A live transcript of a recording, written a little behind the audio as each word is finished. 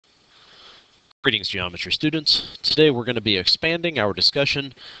Greetings, geometry students. Today we're going to be expanding our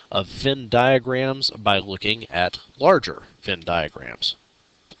discussion of Venn diagrams by looking at larger Venn diagrams.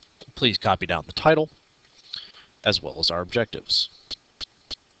 Please copy down the title as well as our objectives.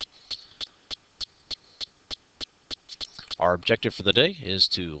 Our objective for the day is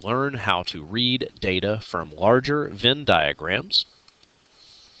to learn how to read data from larger Venn diagrams.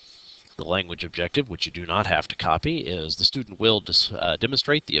 The language objective, which you do not have to copy, is the student will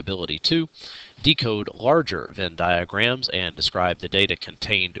demonstrate the ability to decode larger Venn diagrams and describe the data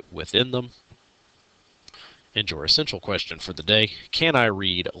contained within them. And your essential question for the day: can I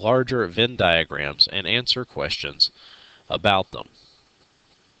read larger Venn diagrams and answer questions about them?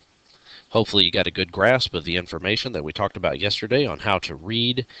 Hopefully you got a good grasp of the information that we talked about yesterday on how to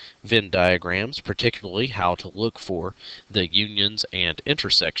read Venn diagrams, particularly how to look for the unions and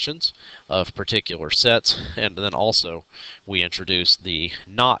intersections of particular sets. And then also we introduced the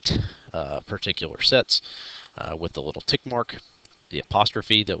not particular sets with the little tick mark, the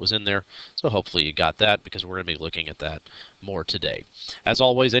apostrophe that was in there. So hopefully you got that, because we're going to be looking at that more today. As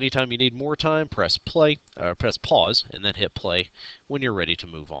always, anytime you need more time, press pause, and then hit play when you're ready to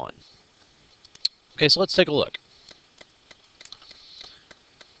move on. Okay, so let's take a look.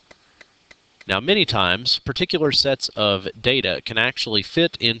 Now, many times, particular sets of data can actually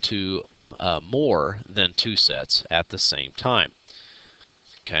fit into more than two sets at the same time.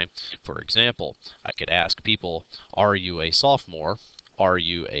 Okay, for example, I could ask people, are you a sophomore? Are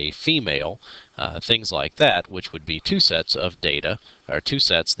you a female? Things like that, which would be two sets of data, or two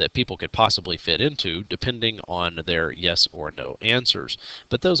sets that people could possibly fit into depending on their yes or no answers.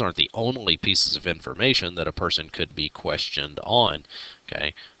 But those aren't the only pieces of information that a person could be questioned on.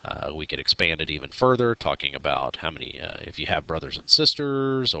 Okay, we could expand it even further, talking about how many, if you have brothers and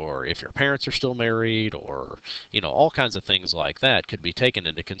sisters, or if your parents are still married, or, all kinds of things like that could be taken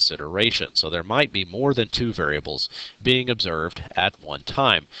into consideration. So there might be more than two variables being observed at one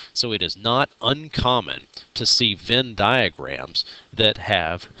time. So it is not uncommon to see Venn diagrams that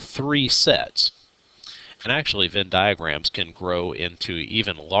have three sets. And actually, Venn diagrams can grow into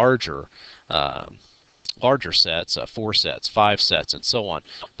even larger sets, 4 sets, 5 sets, and so on.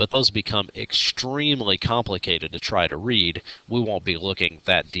 But those become extremely complicated to try to read. We won't be looking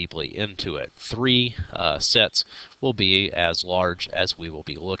that deeply into it. 3 sets will be as large as we will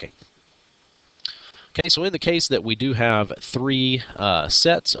be looking. Okay, so in the case that we do have 3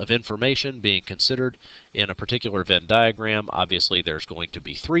 sets of information being considered in a particular Venn diagram, obviously there's going to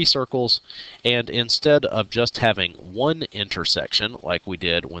be 3 circles, and instead of just having one intersection like we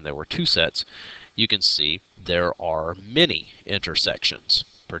did when there were 2 sets, you can see there are many intersections.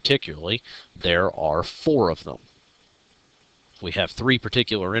 Particularly, there are 4 of them. We have 3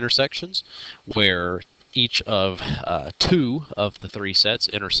 particular intersections where each of 2 of the 3 sets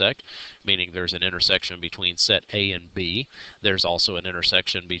intersect, meaning there's an intersection between set A and B. There's also an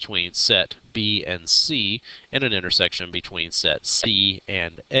intersection between set B and C, and an intersection between set C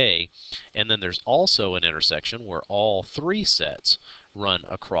and A. And then there's also an intersection where all 3 sets run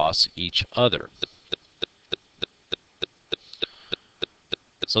across each other.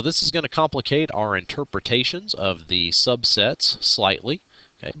 So this is going to complicate our interpretations of the subsets slightly.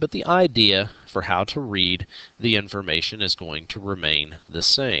 Okay, but the idea for how to read the information is going to remain the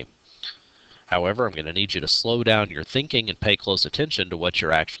same. However, I'm going to need you to slow down your thinking and pay close attention to what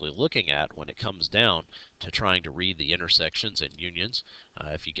you're actually looking at when it comes down to trying to read the intersections and unions.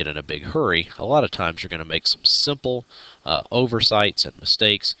 If you get in a big hurry, a lot of times you're going to make some simple oversights and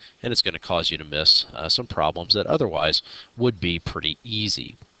mistakes, and it's going to cause you to miss some problems that otherwise would be pretty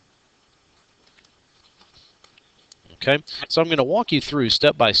easy. Okay, so I'm going to walk you through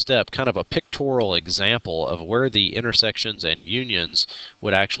step by step kind of a pictorial example of where the intersections and unions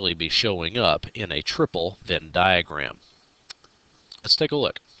would actually be showing up in a triple Venn diagram. Let's take a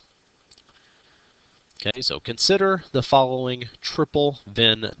look. Okay, so consider the following triple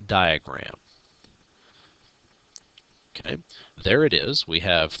Venn diagram. Okay, there it is. We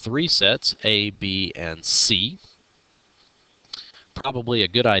have 3 sets, A, B, and C. Probably a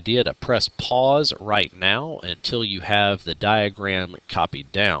good idea to press pause right now until you have the diagram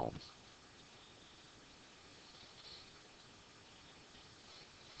copied down.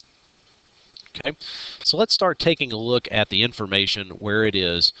 Okay, so let's start taking a look at the information where it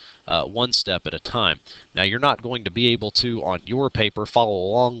is one step at a time. Now, you're not going to be able to, on your paper, follow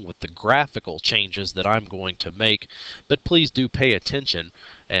along with the graphical changes that I'm going to make, but please do pay attention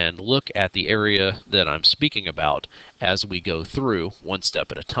and look at the area that I'm speaking about as we go through one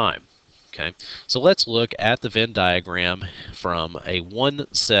step at a time. Okay, so let's look at the Venn diagram from a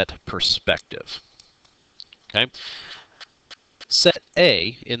one-set perspective. Okay. Set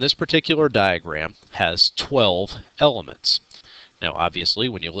A in this particular diagram has 12 elements. Now, obviously,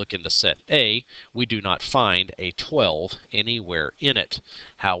 when you look into set A, we do not find a 12 anywhere in it.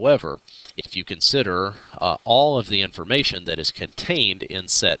 However, if you consider all of the information that is contained in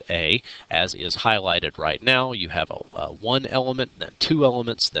set A, as is highlighted right now, you have a 1 element, then 2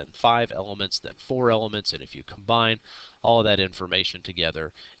 elements, then 5 elements, then 4 elements, and if you combine all of that information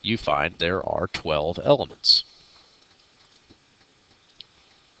together, you find there are 12 elements.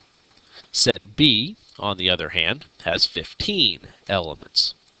 Set B, on the other hand, has 15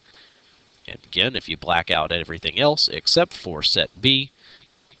 elements. And again, if you black out everything else except for set B,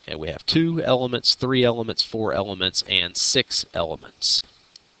 and we have 2 elements, 3 elements, 4 elements, and 6 elements.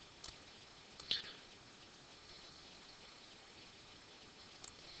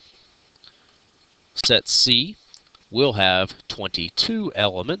 Set C will have 22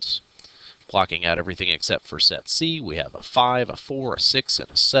 elements. Blocking out everything except for set C, we have a 5, a 4, a 6, and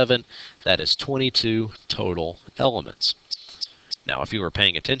a 7. That is 22 total elements. Now, if you were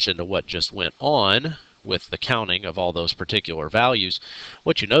paying attention to what just went on with the counting of all those particular values,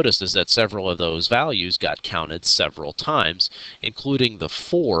 what you noticed is that several of those values got counted several times, including the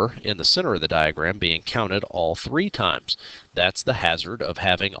 4 in the center of the diagram being counted all 3 times. That's the hazard of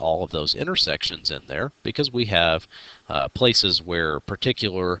having all of those intersections in there, because we have places where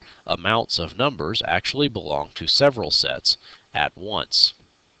particular amounts of numbers actually belong to several sets at once.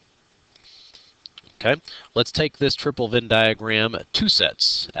 Okay, let's take this triple Venn diagram 2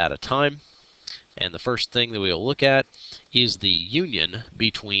 sets at a time. And the first thing that we'll look at is the union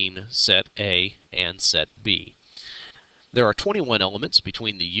between set A and set B. There are 21 elements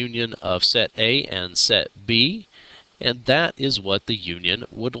between the union of set A and set B, and that is what the union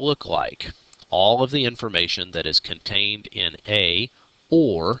would look like. All of the information that is contained in A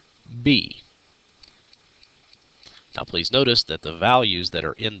or B. Now please notice that the values that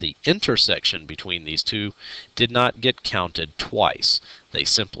are in the intersection between these two did not get counted twice. They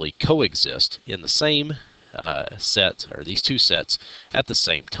simply coexist in the same set, or these 2 sets, at the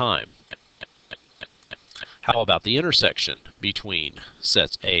same time. How about the intersection between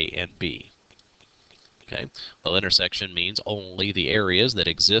sets A and B? Okay, well, intersection means only the areas that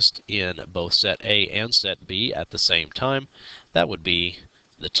exist in both set A and set B at the same time. That would be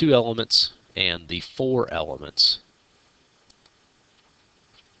the 2 elements and the 4 elements.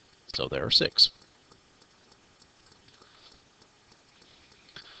 So there are 6.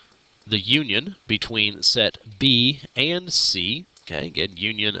 The union between set B and C, okay, again,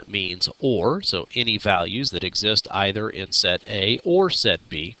 union means or, so any values that exist either in set A or set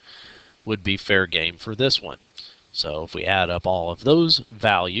B would be fair game for this one. So if we add up all of those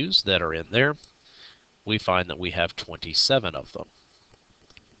values that are in there, we find that we have 27 of them.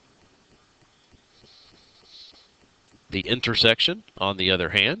 The intersection, on the other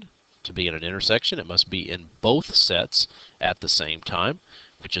hand, to be in an intersection, it must be in both sets at the same time,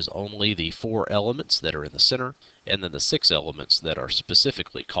 which is only the 4 elements that are in the center, and then the 6 elements that are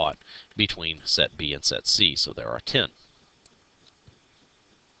specifically caught between set B and set C, so there are 10.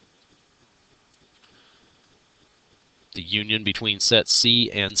 The union between set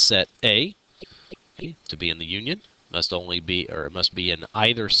C and set A, okay, to be in the union, must be in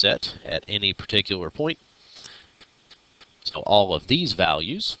either set at any particular point. So all of these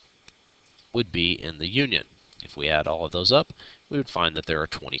values would be in the union. If we add all of those up, we would find that there are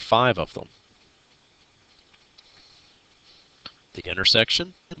 25 of them. The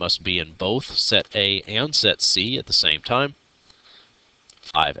intersection must be in both set A and set C at the same time.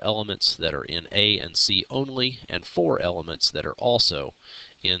 5 elements that are in A and C only, and 4 elements that are also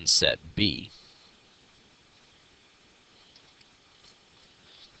in set B.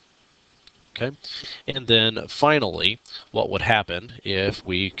 Okay, and then finally, what would happen if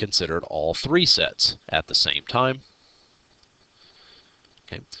we considered all 3 sets at the same time?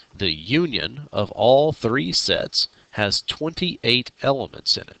 Okay, the union of all 3 sets has 28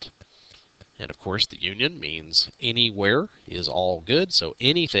 elements in it. And of course, the union means anywhere is all good, so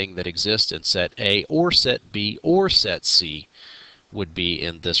anything that exists in set A or set B or set C would be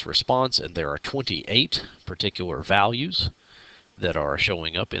in this response, and there are 28 particular values that are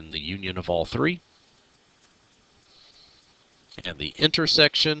showing up in the union of all 3. And the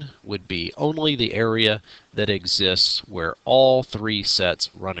intersection would be only the area that exists where all 3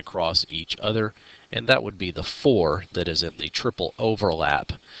 sets run across each other, and that would be the 4 that is in the triple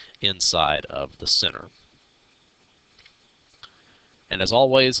overlap inside of the center. And as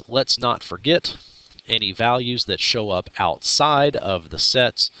always, let's not forget any values that show up outside of the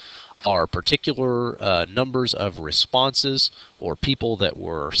sets are particular numbers of responses or people that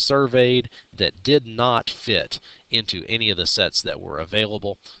were surveyed that did not fit into any of the sets that were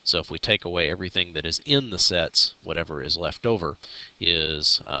available. So if we take away everything that is in the sets, whatever is left over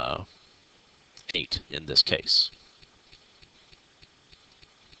is 8 in this case.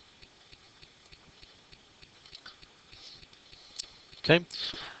 Okay,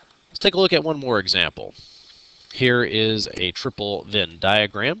 let's take a look at one more example. Here is a triple Venn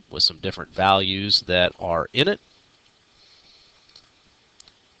diagram with some different values that are in it.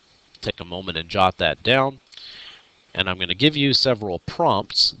 Take a moment and jot that down. And I'm going to give you several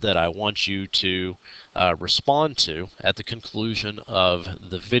prompts that I want you to respond to at the conclusion of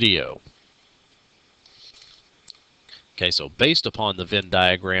the video. Okay, so based upon the Venn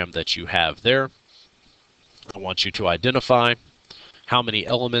diagram that you have there, I want you to identify how many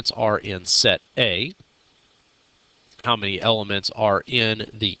elements are in set A, how many elements are in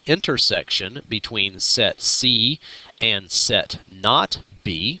the intersection between set C and set not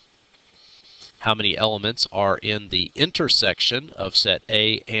B, how many elements are in the intersection of set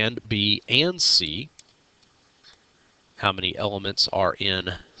A and B and C, how many elements are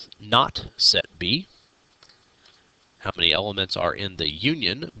in not set B, how many elements are in the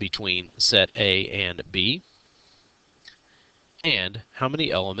union between set A and B, and how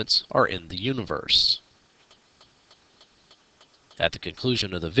many elements are in the universe. At the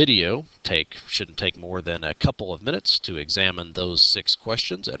conclusion of the video, shouldn't take more than a couple of minutes to examine those 6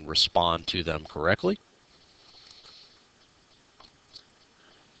 questions and respond to them correctly.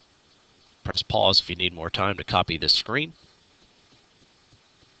 Press pause if you need more time to copy this screen.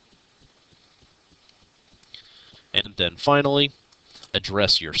 And then finally,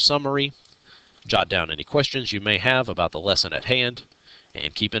 address your summary. Jot down any questions you may have about the lesson at hand,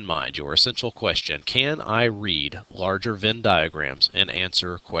 and keep in mind your essential question: can I read larger Venn diagrams and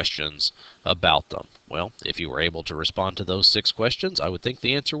answer questions about them? Well, if you were able to respond to those 6 questions, I would think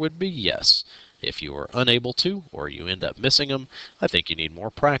the answer would be yes. If you are unable to, or you end up missing them, I think you need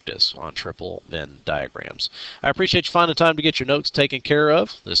more practice on triple Venn diagrams. I appreciate you finding time to get your notes taken care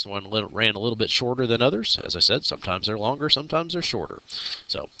of. This one ran a little bit shorter than others. As I said, sometimes they're longer, sometimes they're shorter.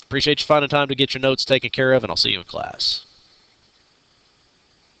 So appreciate you finding time to get your notes taken care of, and I'll see you in class.